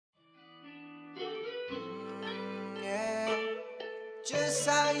Just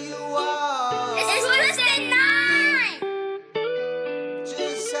how you are. It's Twisted9.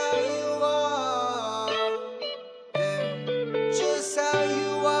 Just how you are. Yeah. Just how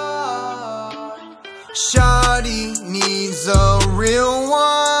you are. Shawty needs a real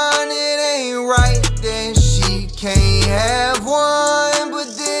one. It ain't right that she can't have one, but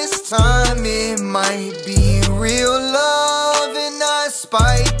this time it might be real love and not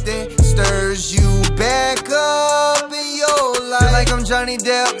spite that stirs you back up in your life. Feel like I'm Johnny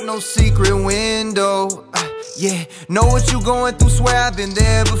Depp, no secret window. Yeah, know what you going through, swear I've been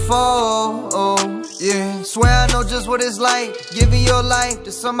there before. Oh, yeah, swear I know just what it's like giving your life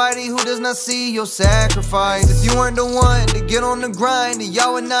to somebody who does not see your sacrifice. If you weren't the one to get on the grind, then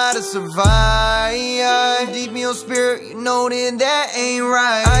y'all would not have survived. Deep in your spirit, you know then that ain't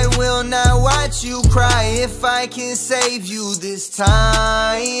right. I will not watch you cry if I can save you this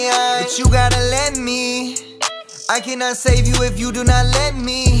time, but you gotta let me. I cannot save you if you do not let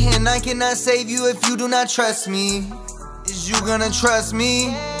me, and I cannot save you if you do not trust me. Is you gonna trust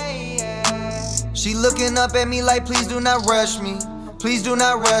me? She looking up at me like, please do not rush me. Please do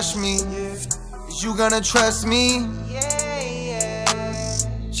not rush me. Is you gonna trust me?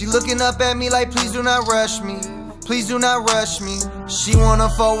 She looking up at me like, please do not rush me. Please do not rush me. She wanna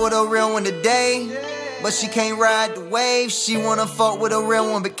fuck with a real one today, but she can't ride the wave. She wanna fuck with a real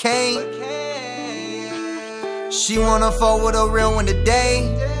one but can't. She wanna fuck with a real one today,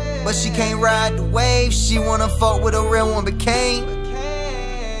 but she can't ride the wave. She wanna fuck with a real one but can't.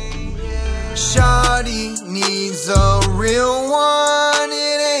 Shawty needs a real one.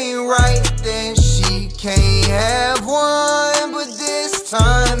 It ain't right that she can't have one, but this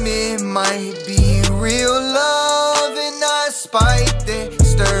time it might be real love and not spite that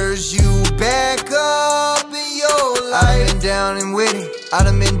stirs you back up in your life. I been down and with it, I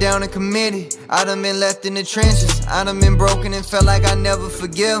done been down and committed, I done been left in the trenches, I done been broken and felt like I never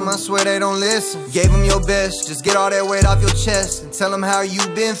forgive them. I swear they don't listen. Gave them your best, just get all that weight off your chest and tell them how you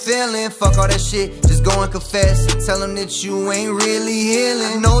been feeling. Fuck all that shit, just go and confess and tell them that you ain't really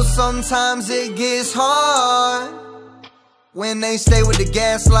healing. I know sometimes it gets hard when they stay with the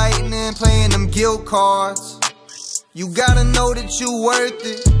gaslighting and playing them guilt cards. You gotta know that you worth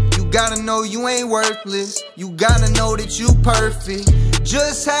it. You gotta know you ain't worthless. You gotta know that you perfect.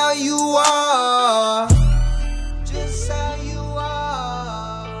 Just how you are.